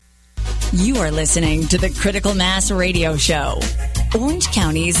You are listening to the Critical Mass Radio Show, Orange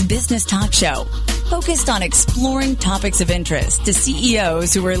County's business talk show, focused on exploring topics of interest to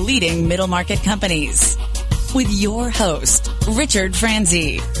CEOs who are leading middle market companies. With your host, Richard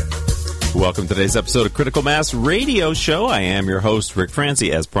Franzi. Welcome to today's episode of Critical Mass Radio Show. I am your host, Rick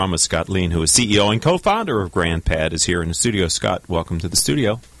Franzi. As promised, Scott Lean, who is CEO and co-founder of GrandPad, is here in the studio. Scott, welcome to the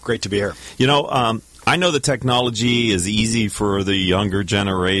studio. Great to be here. You know, I know the technology is easy for the younger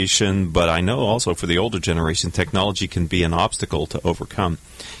generation, but I know also for the older generation, technology can be an obstacle to overcome.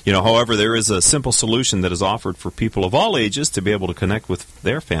 You know, however, there is a simple solution that is offered for people of all ages to be able to connect with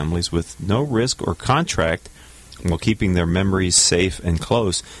their families with no risk or contract while keeping their memories safe and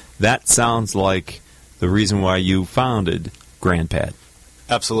close. That sounds like the reason why you founded GrandPad.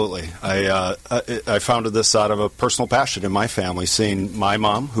 Absolutely. I founded this out of a personal passion in my family, seeing my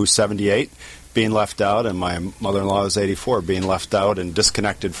mom, who's 78, being left out, and my mother-in-law is 84, being left out and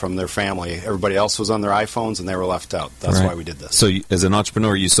disconnected from their family. Everybody else was on their iPhones, and they were left out. That's why we did this. So as an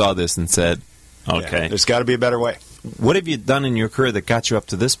entrepreneur, you saw this and said, okay. Yeah, there's got to be a better way. What have you done in your career that got you up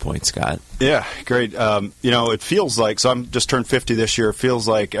to this point, Scott? Yeah, great. You know, it feels like, so I'm just turned 50 this year, it feels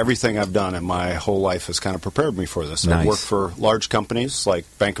like everything I've done in my whole life has kind of prepared me for this. Nice. I've worked for large companies like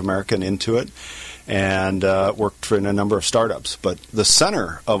Bank of America and Intuit, and worked in a number of startups. But the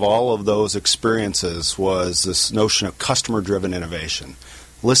center of all of those experiences was this notion of customer-driven innovation.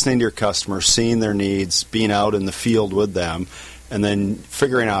 Listening to your customers, seeing their needs, being out in the field with them, and then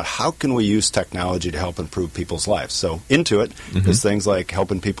figuring out how can we use technology to help improve people's lives. So Intuit is things like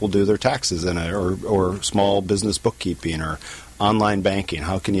helping people do their taxes or small business bookkeeping or online banking.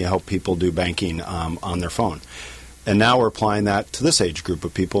 How can you help people do banking on their phone? And now we're applying that to this age group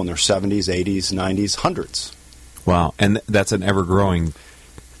of people in their 70s, 80s, 90s, hundreds. Wow. And that's an ever-growing...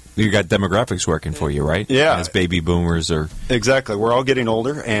 You got demographics working for you, right? Yeah. As baby boomers or... Exactly. We're all getting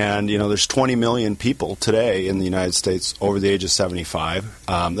older, and, you know, there's 20 million people today in the United States over the age of 75.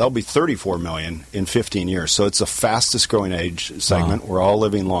 That'll be 34 million in 15 years. So it's the fastest-growing age segment. Wow. We're all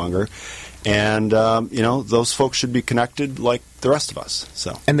living longer. And, you know, those folks should be connected like the rest of us.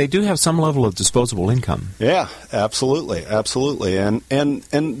 So. And they do have some level of disposable income. Yeah, absolutely. Absolutely. And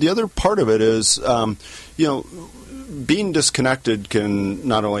the other part of it is, you know, being disconnected can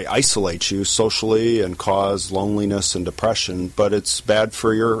not only isolate you socially and cause loneliness and depression, but it's bad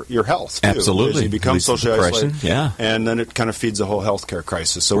for your health, too. Absolutely. As you become socially isolated. Yeah. And then it kind of feeds the whole healthcare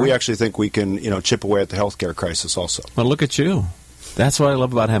crisis. So we actually think we can, you know, chip away at the healthcare crisis also. Well, look at you. That's what I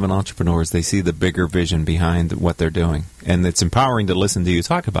love about having entrepreneurs. They see the bigger vision behind what they're doing. And it's empowering to listen to you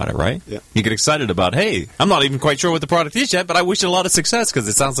talk about it, right? Yeah. You get excited about, hey, I'm not even quite sure what the product is yet, but I wish you a lot of success because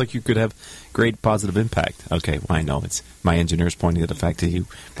it sounds like you could have great positive impact. Okay, well, I know. It's my engineer's pointing at the fact that you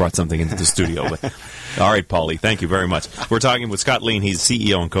brought something into the studio. But all right, Paulie, thank you very much. We're talking with Scott Lean. He's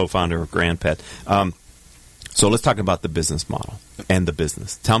CEO and co-founder of GrandPad. So let's talk about the business model and the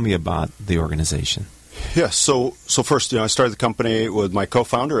business. Tell me about the organization. Yeah, so first, you know, I started the company with my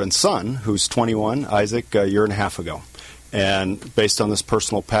co-founder and son, who's 21, Isaac, a year and a half ago. And based on this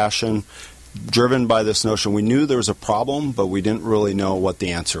personal passion, driven by this notion, we knew there was a problem, but we didn't really know what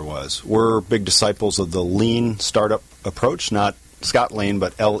the answer was. We're big disciples of the lean startup approach, not Scott Lean,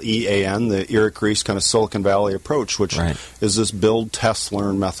 but L-E-A-N, the Eric Ries kind of Silicon Valley approach, which is this build, test,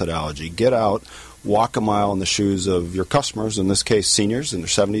 learn methodology. Get out, walk a mile in the shoes of your customers, in this case seniors in their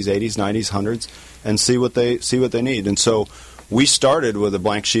 70s, 80s, 90s, 100s, and see what they need. And so we started with a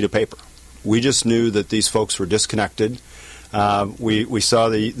blank sheet of paper. We just knew that these folks were disconnected. We saw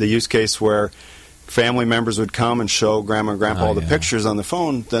the use case where family members would come and show Grandma and Grandpa all the pictures on the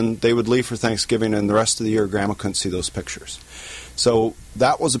phone, then they would leave for Thanksgiving, and the rest of the year Grandma couldn't see those pictures. So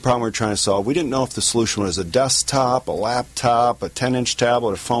that was the problem we were trying to solve. We didn't know if the solution was a desktop, a laptop, a 10-inch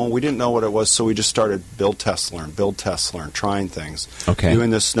tablet, a phone. We didn't know what it was, so we just started build, test, learn, trying things,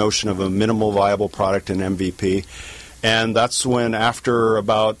 doing this notion of a minimal viable product and MVP. And that's when, after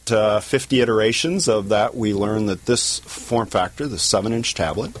about 50 iterations of that, we learned that this form factor, the 7-inch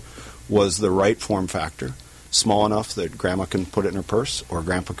tablet, was the right form factor. Small enough that Grandma can put it in her purse or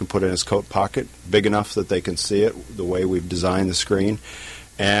Grandpa can put it in his coat pocket, big enough that they can see it the way we've designed the screen,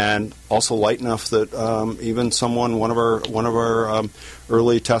 and also light enough that even one of our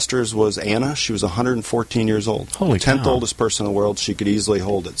early testers was Anna. She was 114 years old. Holy cow. 10th oldest person in the world. She could easily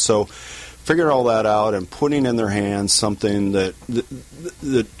hold it. So figure all that out and putting in their hands something that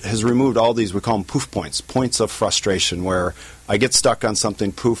has removed all these, we call them poof points of frustration, where I get stuck on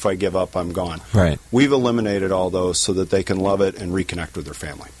something, poof, I give up, I'm gone. Right. We've eliminated all those so that they can love it and reconnect with their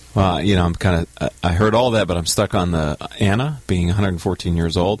family. Well, I'm kind of, I heard all that, but I'm stuck on the Anna being 114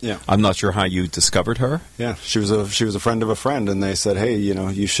 years old. Yeah. I'm not sure how you discovered her. Yeah, she was a friend of a friend, and they said, hey,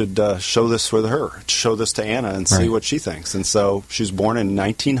 you should show this with her. Show this to Anna and see what she thinks. And so she was born in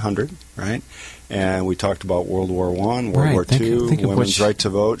 1900, right? And we talked about World War I, World War II, women's right to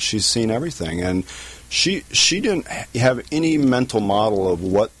vote. She's seen everything. And she didn't have any mental model of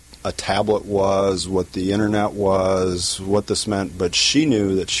what a tablet was, what the internet was, what this meant, but she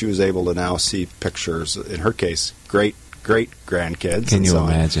knew that she was able to now see pictures, in her case, great-grandkids. Can you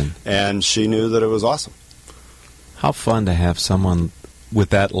imagine? And she knew that it was awesome. How fun to have someone with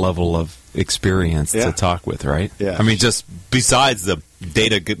that level of experience to talk with, right? Yeah. I mean, just besides the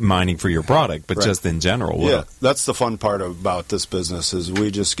data mining for your product, but just in general. Yeah, that's the fun part about this business is we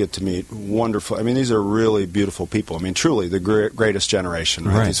just get to meet wonderful, I mean, these are really beautiful people. I mean, truly the greatest generation,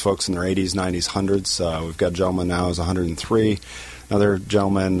 right? These folks in their 80s, 90s, 100s. We've got a gentleman now who's 103. Another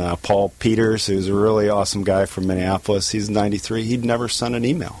gentleman, Paul Peters, who's a really awesome guy from Minneapolis. He's 93. He'd never sent an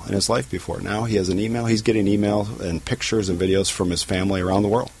email in his life before. Now he has an email. He's getting email and pictures and videos from his family around the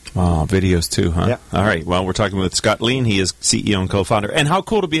world. Oh, videos too, huh? Yeah. All right. Well, we're talking with Scott Lean. He is CEO and co-founder. And how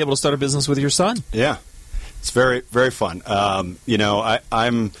cool to be able to start a business with your son. Yeah. It's very, very fun. I'm one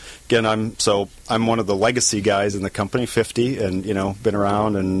of the legacy guys in the company, 50, and been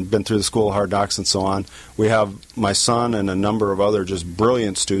around and been through the School of Hard Knocks and so on. We have my son and a number of other just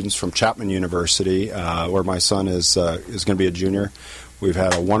brilliant students from Chapman University, where my son is going to be a junior. We've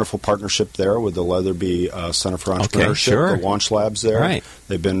had a wonderful partnership there with the Leatherby Center for Entrepreneurship, the Launch Labs there. Right.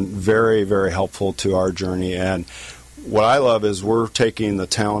 They've been very, very helpful to our journey. And what I love is we're taking the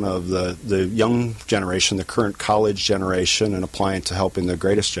talent of the young generation, the current college generation, and applying it to helping the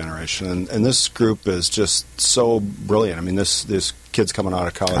greatest generation. And this group is just so brilliant. I mean, this kid's coming out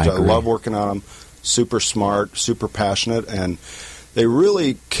of college. I love working on them. Super smart, super passionate, and they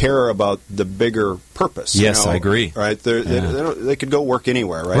really care about the bigger purpose. Yes, I agree. Right? They could go work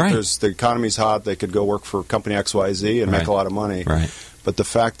anywhere, right? The economy's hot. They could go work for company XYZ and make a lot of money. Right. But the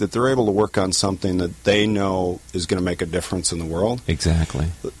fact that they're able to work on something that they know is going to make a difference in the world. Exactly.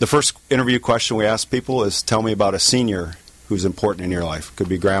 The first interview question we ask people is, tell me about a senior who's important in your life. Could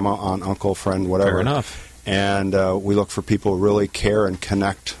be grandma, aunt, uncle, friend, whatever. Fair enough. And we look for people who really care and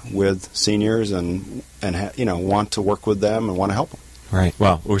connect with seniors and want to work with them and want to help them. Right.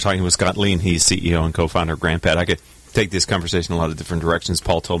 Well, we're talking with Scott Lean. He's CEO and co-founder of GrandPad. I could take this conversation in a lot of different directions.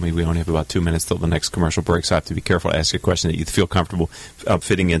 Paul told me we only have about 2 minutes till the next commercial break, so I have to be careful to ask you a question that you feel comfortable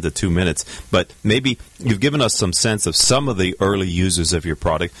fitting into 2 minutes. But maybe you've given us some sense of some of the early users of your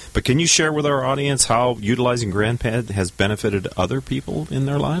product, but can you share with our audience how utilizing GrandPad has benefited other people in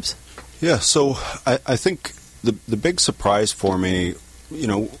their lives? Yeah, so I think the big surprise for me,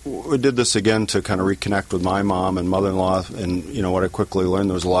 we did this again to kind of reconnect with my mom and mother-in-law, and, what I quickly learned,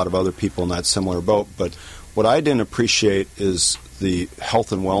 there was a lot of other people in that similar boat, but what I didn't appreciate is the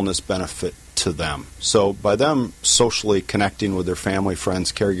health and wellness benefit to them. So by them socially connecting with their family,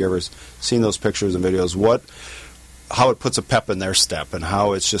 friends, caregivers, seeing those pictures and videos, how it puts a pep in their step and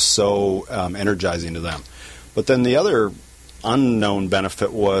how it's just so energizing to them. But then the other unknown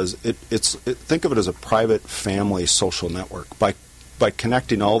benefit was think of it as a private family social network. By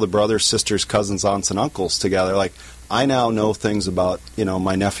connecting all the brothers, sisters, cousins, aunts, and uncles together, like I now know things about,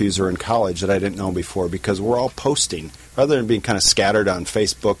 my nephews are in college that I didn't know before because we're all posting. Rather than being kind of scattered on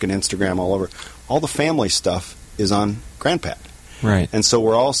Facebook and Instagram all over, all the family stuff is on GrandPad. Right. And so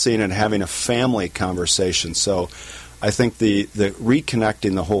we're all seeing and having a family conversation. So I think the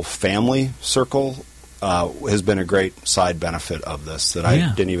reconnecting the whole family circle has been a great side benefit of this that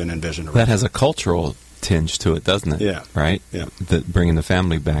I didn't even envision. That has a cultural tinge to it, doesn't it? Yeah. Right? Yeah. Bringing the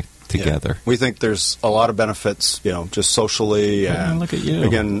family back together. Yeah. We think there's a lot of benefits, just socially. And look at you.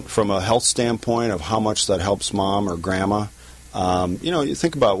 Again, from a health standpoint of how much that helps mom or grandma. You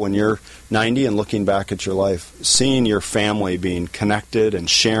think about when you're 90 and looking back at your life, seeing your family being connected and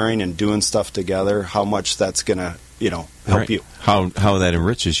sharing and doing stuff together, how much that's going to, help you. How that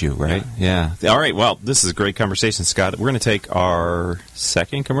enriches you, right? Yeah. All right. Well, this is a great conversation, Scott. We're going to take our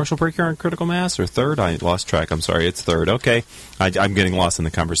second commercial break here on Critical Mass, or third? I lost track. I'm sorry. It's third. Okay. I'm getting lost in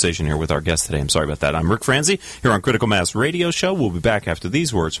the conversation here with our guest today. I'm sorry about that. I'm Rick Franzi here on Critical Mass Radio Show. We'll be back after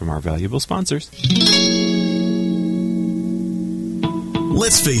these words from our valuable sponsors.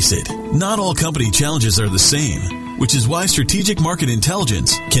 Let's face it, not all company challenges are the same, which is why Strategic Market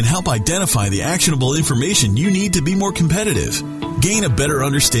Intelligence can help identify the actionable information you need to be more competitive. Gain a better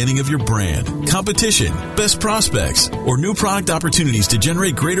understanding of your brand, competition, best prospects, or new product opportunities to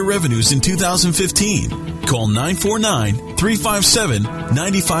generate greater revenues in 2015. Call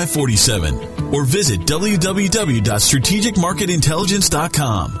 949-357-9547 or visit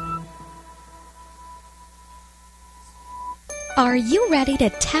www.strategicmarketintelligence.com. Are you ready to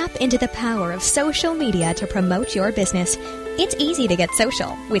tap into the power of social media to promote your business? It's easy to get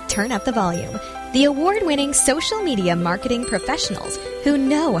social with Turn Up the Volume, the award-winning social media marketing professionals who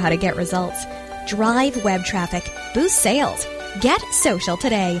know how to get results. Drive web traffic, boost sales. Get social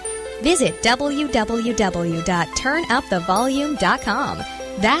today. Visit www.turnupthevolume.com.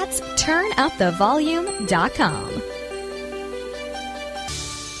 That's turnupthevolume.com.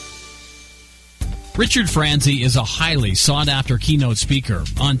 Richard Franzi is a highly sought-after keynote speaker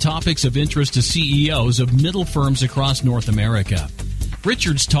on topics of interest to CEOs of middle firms across North America.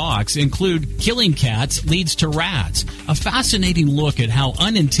 Richard's talks include Killing Cats Leads to Rats, a fascinating look at how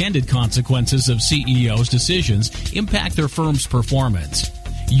unintended consequences of CEOs' decisions impact their firm's performance.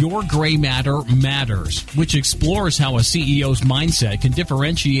 Your Gray Matter Matters, which explores how a CEO's mindset can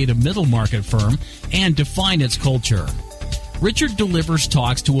differentiate a middle market firm and define its culture. Richard delivers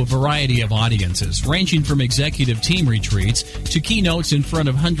talks to a variety of audiences, ranging from executive team retreats to keynotes in front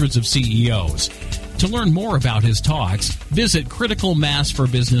of hundreds of CEOs. To learn more about his talks, visit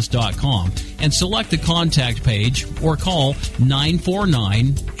criticalmassforbusiness.com and select the contact page or call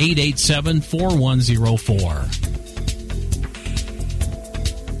 949-887-4104.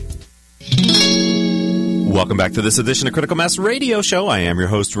 Welcome back to this edition of Critical Mass Radio Show. I am your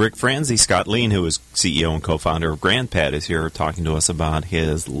host, Rick Franzi. Scott Lean, who is CEO and co-founder of GrandPad, is here talking to us about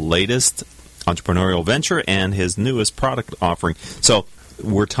his latest entrepreneurial venture and his newest product offering. So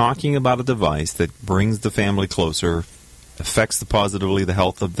we're talking about a device that brings the family closer, affects positively the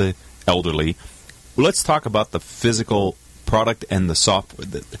health of the elderly. Let's talk about the physical product and the software.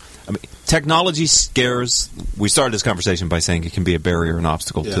 Technology scares. We started this conversation by saying it can be a barrier, an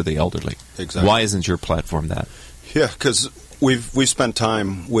obstacle to the elderly. Exactly. Why isn't your platform that? Yeah, because we've spent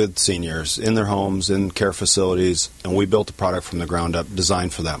time with seniors in their homes, in care facilities, and we built a product from the ground up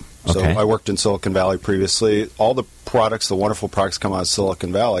designed for them. Okay. So I worked in Silicon Valley previously. All the products, the wonderful products come out of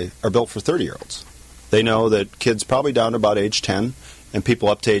Silicon Valley, are built for 30-year-olds. They know that kids probably down to about age 10 and people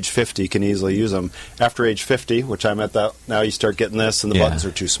up to age 50 can easily use them. After age 50, which I'm at that now, you start getting this, and the buttons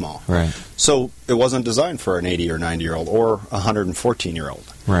are too small. Right. So it wasn't designed for an 80 or 90-year-old or a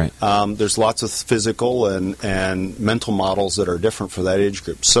 114-year-old. Right. There's lots of physical and mental models that are different for that age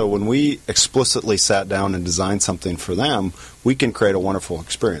group. So when we explicitly sat down and designed something for them, we can create a wonderful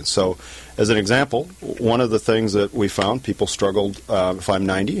experience. So as an example, one of the things that we found, people struggled, if I'm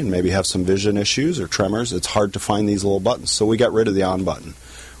 90 and maybe have some vision issues or tremors, it's hard to find these little buttons. So we got rid of the on button.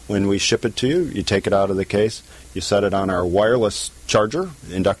 When we ship it to you, you take it out of the case, you set it on our wireless charger,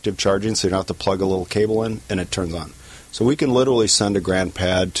 inductive charging, so you don't have to plug a little cable in, and it turns on. So we can literally send a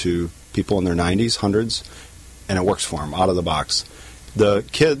GrandPad to people in their 90s, hundreds, and it works for them out of the box. The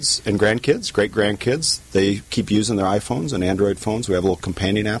kids and grandkids, great-grandkids, they keep using their iPhones and Android phones. We have a little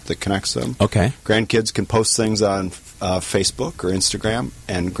companion app that connects them. Okay. Grandkids can post things on Facebook or Instagram,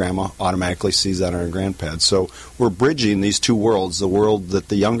 and Grandma automatically sees that on her GrandPad. So we're bridging these two worlds, the world that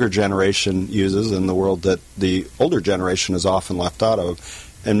the younger generation uses and the world that the older generation is often left out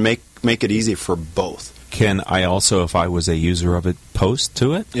of, and make it easy for both. Can I also, if I was a user of it, post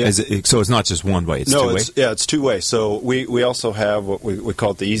to it? Yeah. So it's not just one way, it's two-way? It's two-way. So we also have what we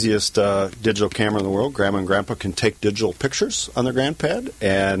call it the easiest digital camera in the world. Grandma and Grandpa can take digital pictures on their GrandPad,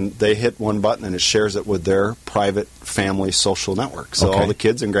 and they hit one button, and it shares it with their private family social network. So all the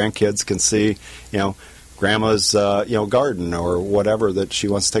kids and grandkids can see, Grandma's garden or whatever that she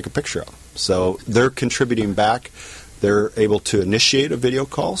wants to take a picture of. So they're contributing back. They're able to initiate a video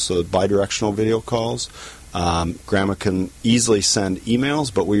call, so bidirectional video calls. Grandma can easily send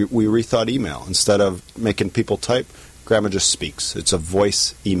emails, but we rethought email. Instead of making people type, Grandma just speaks. It's a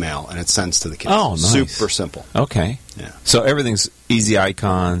voice email, and it sends to the kids. Oh, nice. Super simple. Okay. Yeah. So everything's easy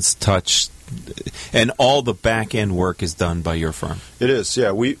icons, touch, and all the back-end work is done by your firm. It is,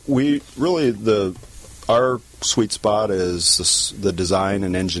 yeah. We really, our sweet spot is the design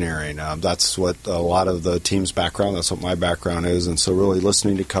and engineering. That's what a lot of the team's background, that's what my background is, and so really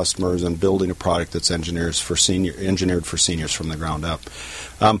listening to customers and building a product that's engineered for seniors from the ground up.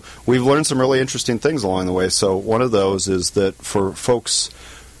 We've learned some really interesting things along the way. So one of those is that for folks,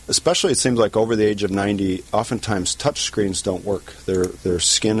 especially it seems like over the age of 90, oftentimes touch screens don't work. Their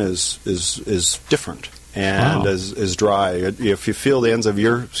skin is different and is dry. If you feel the ends of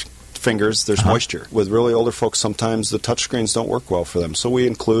your fingers, there's moisture. With really older folks, sometimes the touchscreens don't work well for them. So we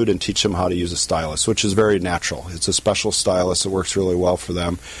include and teach them how to use a stylus, which is very natural. It's a special stylus that works really well for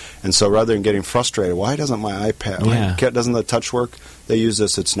them. And so rather than getting frustrated, why doesn't my iPad, why doesn't the touch work? They use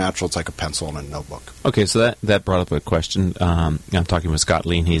this. It's natural. It's like a pencil in a notebook. Okay, so that brought up a question. I'm talking with Scott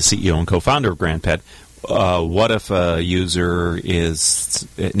Lean. He's CEO and co-founder of GrandPad. What if a user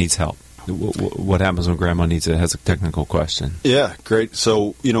needs help? What happens when grandma has a technical question? Yeah, great.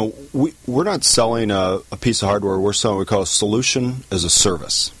 So, we're not selling a piece of hardware. We're selling what we call a solution as a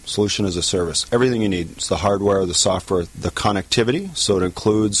service. Solution as a service. Everything you need. It's the hardware, the software, the connectivity. So it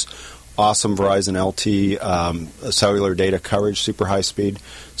includes awesome Verizon LTE cellular data coverage, super high speed.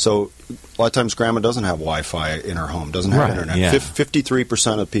 So a lot of times grandma doesn't have Wi-Fi in her home, doesn't have internet. Yeah.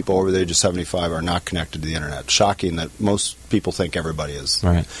 53% of people over the age of 75 are not connected to the internet. Shocking that most people think everybody is.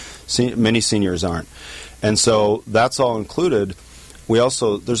 Right. Many seniors aren't. And so that's all included.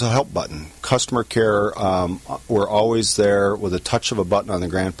 There's a help button. Customer care, we're always there with a touch of a button on the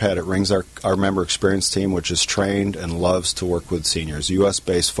GrandPad. It rings our member experience team, which is trained and loves to work with seniors.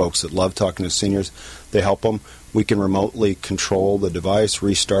 U.S.-based folks that love talking to seniors. They help them. We can remotely control the device,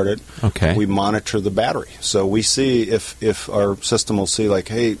 restart it. Okay. We monitor the battery. So we see if our system will see like,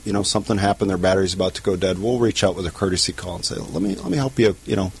 hey, something happened, their battery's about to go dead, we'll reach out with a courtesy call and say, let me help you,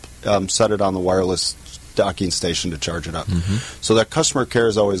 set it on the wireless docking station to charge it up. Mm-hmm. So that customer care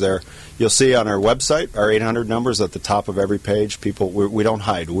is always there. You'll see on our website, our 800 numbers at the top of every page. We don't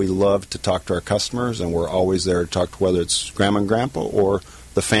hide. We love to talk to our customers, and we're always there to talk to whether it's grandma and grandpa or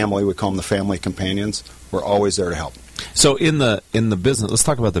the family. We call them the family companions. We're always there to help. So in the business, let's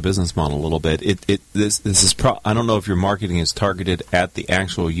talk about the business model a little bit. This is I don't know if your marketing is targeted at the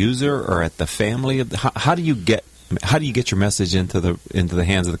actual user or at the family. How do you get your message into the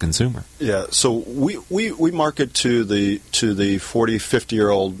hands of the consumer? Yeah, so we market to the 40,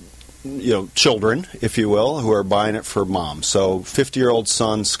 50-year-old children, if you will, who are buying it for mom. So 50-year-old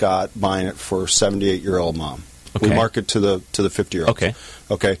son Scott buying it for 78-year-old mom. Okay. We market to the 50-year-olds.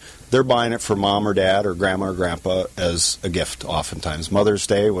 Okay. They're buying it for mom or dad or grandma or grandpa as a gift oftentimes. Mother's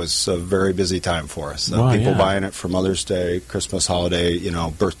Day was a very busy time for us. People buying it for Mother's Day, Christmas holiday,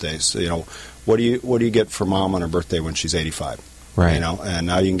 birthdays. What do you get for mom on her birthday when she's 85? Right. And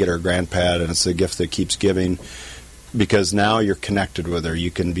now you can get her GrandPad, and it's a gift that keeps giving because now you're connected with her.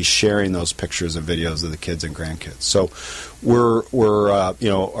 You can be sharing those pictures and videos of the kids and grandkids. So we're our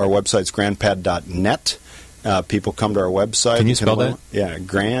website's grandpad.net. People come to our website. Can you spell that? Yeah,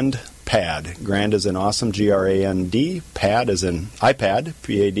 GrandPad. Grand is in awesome, G-R-A-N-D. Pad is in iPad,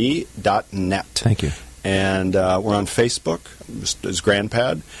 P-A-D.net. Thank you. And we're on Facebook as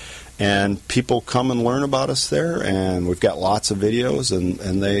GrandPad. And people come and learn about us there, and we've got lots of videos,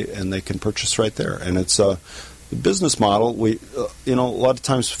 and they can purchase right there. And it's the business model. We, a lot of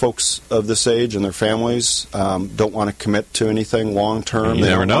times folks of this age and their families don't want to commit to anything long term. You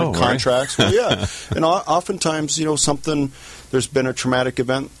never know, contracts. Right? Well, yeah, and oftentimes, there's been a traumatic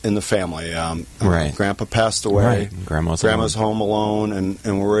event in the family. Right. Grandpa passed away. Right. Grandma's home alone, and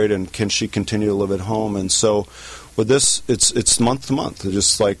we're worried. And can she continue to live at home? And so. With this, it's month to month.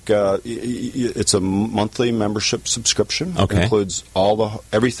 Just like it's a monthly membership subscription. Okay. It includes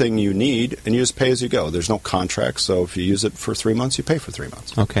everything you need, and you just pay as you go. There's no contract, so if you use it for 3 months, you pay for 3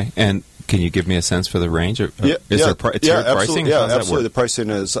 months. Okay. And can you give me a sense for the range? Is there pricing? Yeah, absolutely. The pricing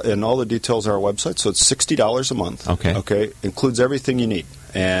is, and all the details are on our website. So it's $60 a month. Okay. Okay. Includes everything you need.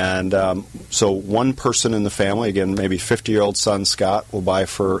 And so one person in the family, again, maybe 50-year-old son Scott will buy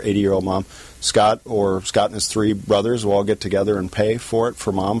for 80-year-old mom. Scott and his 3 brothers will all get together and pay for it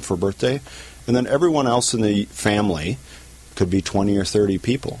for mom for birthday. And then everyone else in the family, could be 20 or 30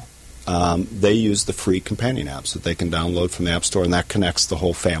 people, they use the free companion apps that they can download from the App Store, and that connects the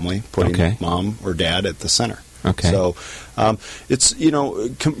whole family, putting mom or dad at the center. Okay. So it's,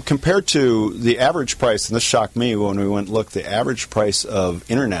 compared to the average price, and this shocked me when we went and looked, the average price of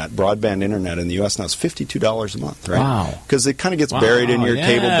broadband internet in the U.S. now is $52 a month, right? Wow. Because it kind of gets buried in your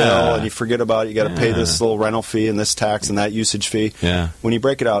cable bill, and you forget about it. You got to pay this little rental fee and this tax and that usage fee. Yeah. When you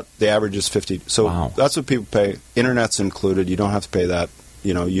break it out, the average is $50. So that's what people pay. Internet's included. You don't have to pay that.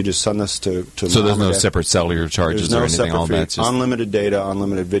 You just send this to So there's no separate cellular charges or anything? All that's just unlimited data,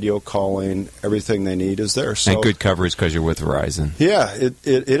 unlimited video calling, everything they need is there. So, and good coverage because you're with Verizon. Yeah, it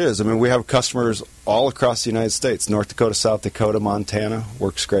is. I mean, we have customers all across the United States, North Dakota, South Dakota, Montana.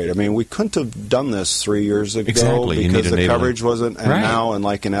 Works great. I mean, we couldn't have done this 3 years ago because the coverage wasn't. And now, and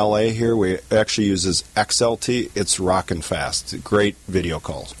like in L.A. here, we actually uses XLT. It's rocking fast. Great video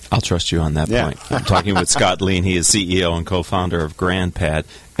calls. I'll trust you on that point. I'm talking with Scott Lean. He is CEO and co-founder of GrandPad,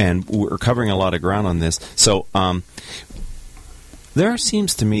 and we're covering a lot of ground on this. So There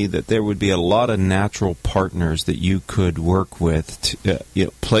seems to me that there would be a lot of natural partners that you could work with,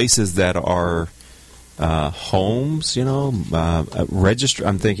 places that are homes, register.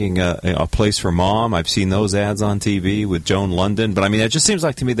 I'm thinking a place for mom. I've seen those ads on TV with Joan London. But, I mean, it just seems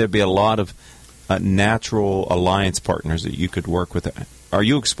like to me there'd be a lot of natural alliance partners that you could work with. Are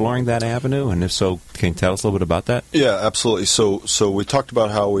you exploring that avenue? And if so, can you tell us a little bit about that? Yeah, absolutely. So we talked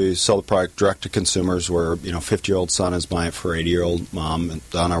about how we sell the product direct to consumers, where 50-year-old son is buying it for 80-year-old mom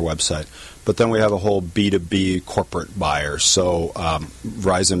on our website. But then we have a whole B2B corporate buyer. So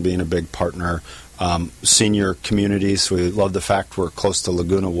Verizon being a big partner. Senior communities. We love the fact we're close to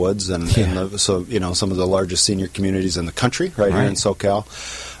Laguna Woods, and some of the largest senior communities in the country, right here in SoCal.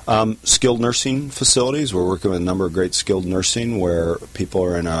 Skilled nursing facilities. We're working with a number of great skilled nursing where people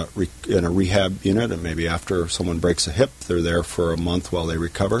are in a rehab unit, and maybe after someone breaks a hip, they're there for a month while they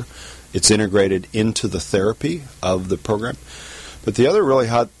recover. It's integrated into the therapy of the program. But the other really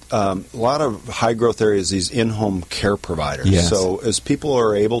hot, a lot of high growth areas, these in-home care providers. Yes. So as people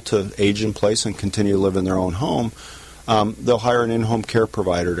are able to age in place and continue to live in their own home, they'll hire an in-home care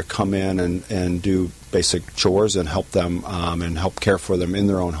provider to come in and do basic chores and help them and help care for them in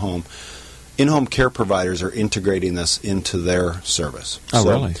their own home. In-home care providers are integrating this into their service. Oh,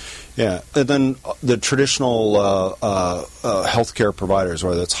 really? Yeah. And then the traditional healthcare providers,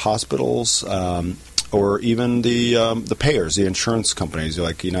 whether it's hospitals, or even the payers, the insurance companies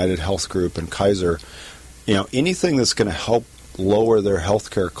like United Health Group and Kaiser, anything that's going to help lower their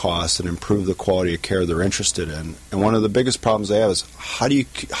healthcare costs and improve the quality of care they're interested in. And one of the biggest problems they have is how do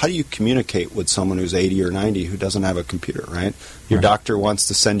you communicate with someone who's 80 or 90 who doesn't have a computer, right? Your doctor wants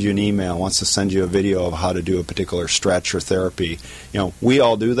to send you an email, wants to send you a video of how to do a particular stretch or therapy. We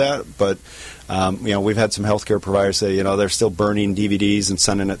all do that, but we've had some healthcare providers say, they're still burning DVDs and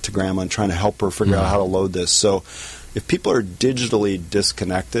sending it to grandma and trying to help her figure out how to load this. So if people are digitally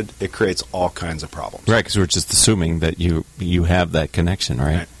disconnected, it creates all kinds of problems. Right, because we're just assuming that you have that connection,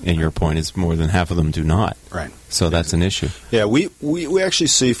 right? And your point is more than half of them do not. Right. So that's an issue. Yeah, we actually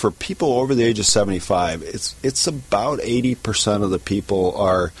see for people over the age of 75, it's about 80% of the people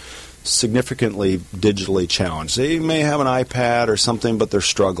are significantly digitally challenged. They may have an iPad or something, but they're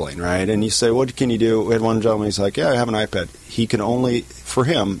struggling, right? And you say, what can you do? We had one gentleman, he's like, I have an iPad. He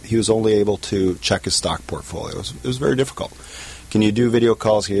was only able to check his stock portfolio. It was very difficult. Can you do video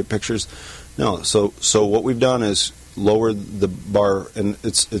calls? Can you get pictures? No. So what we've done is lower the bar, and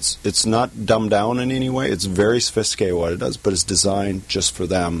it's not dumbed down in any way. It's very sophisticated what it does, but it's designed just for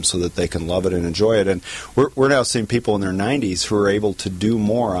them so that they can love it and enjoy it. And we're now seeing people in their 90s who are able to do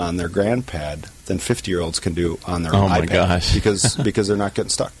more on their GrandPad than 50-year-olds can do on their iPad. My gosh. because they're not getting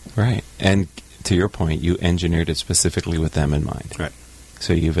stuck. Right. And to your point, you engineered it specifically with them in mind. Right.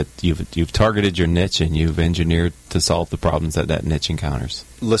 So you've targeted your niche, and you've engineered to solve the problems that niche encounters.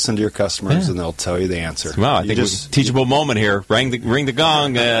 Listen to your customers, and they'll tell you the answer. Wow, I think it's a teachable moment here. Ring the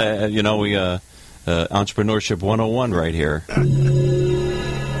gong. Entrepreneurship 101 right here.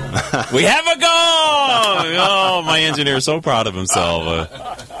 We have a gong! Oh, my engineer is so proud of himself.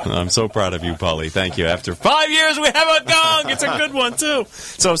 I'm so proud of you, Polly. Thank you. After 5 years, we have a gong. It's a good one, too.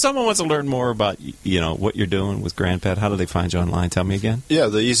 So if someone wants to learn more about what you're doing with GrandPad, how do they find you online? Tell me again. Yeah,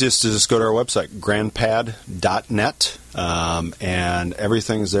 the easiest is just go to our website, grandpad.net, and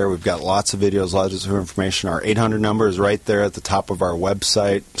everything's there. We've got lots of videos, lots of information. Our 800 number is right there at the top of our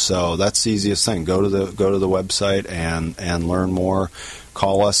website. So that's the easiest thing. Go to the website and learn more.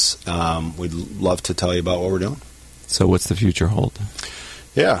 Call us. We'd love to tell you about what we're doing. So what's the future hold?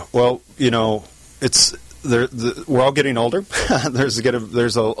 Yeah, well, it's we're all getting older. There's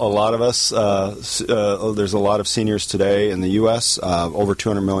a lot of us. There's a lot of seniors today in the U.S. Over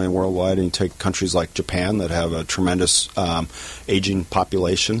 200 million worldwide. And you take countries like Japan that have a tremendous aging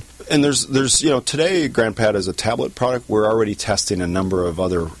population. And there's today GrandPad is a tablet product. We're already testing a number of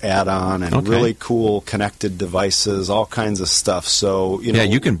other add-on and really cool connected devices, all kinds of stuff. So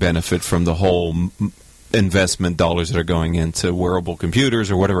you can benefit from the whole investment dollars that are going into wearable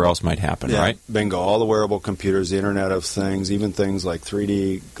computers or whatever else might happen, right? Bingo. All the wearable computers, the Internet of Things, even things like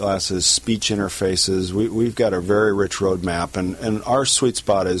 3D glasses, speech interfaces. We've got a very rich roadmap, and our sweet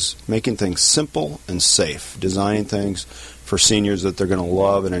spot is making things simple and safe, designing things for seniors that they're going to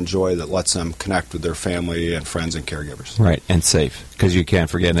love and enjoy, that lets them connect with their family and friends and caregivers. Right, and safe. Because you can't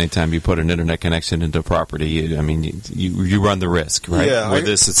forget, anytime you put an Internet connection into property, you run the risk, right? Yeah. With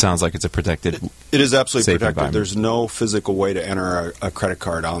this, it sounds like it's a protected, it is absolutely safe protected. There's no physical way to enter a credit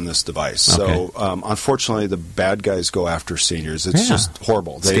card on this device. Okay. So, unfortunately, the bad guys go after seniors. It's just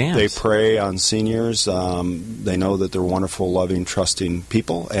horrible. They prey on seniors. They know that they're wonderful, loving, trusting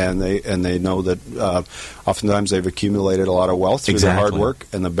people, and they know that oftentimes they've accumulated a lot lot of wealth through their hard work,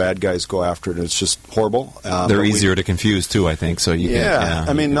 and the bad guys go after it, and it's just horrible. They're easier to confuse, too, I think. So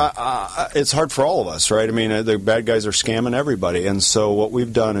it's hard for all of us, right? I mean, the bad guys are scamming everybody, and so what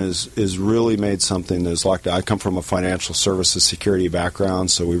we've done is really made something that's locked down. I come from a financial services security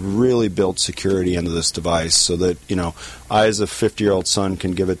background, so we've really built security into this device so that, I as a 50-year-old son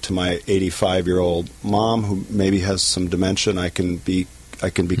can give it to my 85-year-old mom who maybe has some dementia, and I can be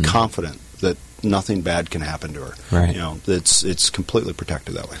confident that nothing bad can happen to her. Right. It's completely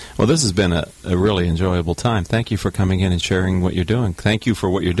protected that way. Well, this has been a really enjoyable time. Thank you for coming in and sharing what you're doing. Thank you for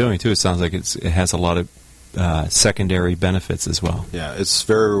what you're doing, too. It sounds like it has a lot of secondary benefits as well. Yeah, it's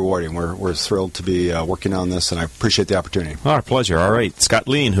very rewarding. We're thrilled to be working on this, and I appreciate the opportunity. Our pleasure. All right. Scott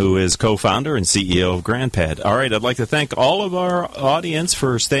Lean, who is co-founder and CEO of GrandPad. All right, I'd like to thank all of our audience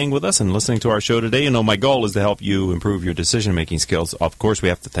for staying with us and listening to our show today. My goal is to help you improve your decision-making skills. Of course, we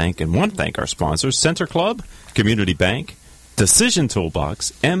have to thank our sponsors, Center Club, Community Bank, Decision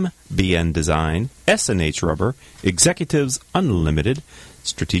Toolbox, MBN Design, S&H Rubber, Executives Unlimited,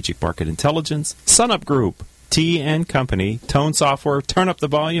 Strategic Market Intelligence, SunUp Group, T & Company, Tone Software, Turn Up the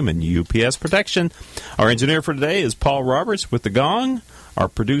Volume, and UPS Protection. Our engineer for today is Paul Roberts with the Gong. Our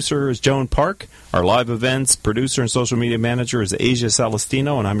producer is Joan Park. Our live events producer and social media manager is Asia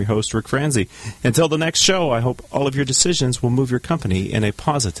Celestino, and I'm your host, Rick Franzi. Until the next show, I hope all of your decisions will move your company in a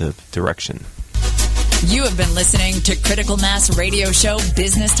positive direction. You have been listening to Critical Mass Radio Show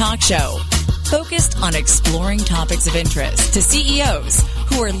Business Talk Show, focused on exploring topics of interest to CEOs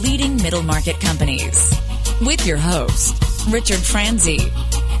who are leading middle market companies. With your host, Richard Franzi.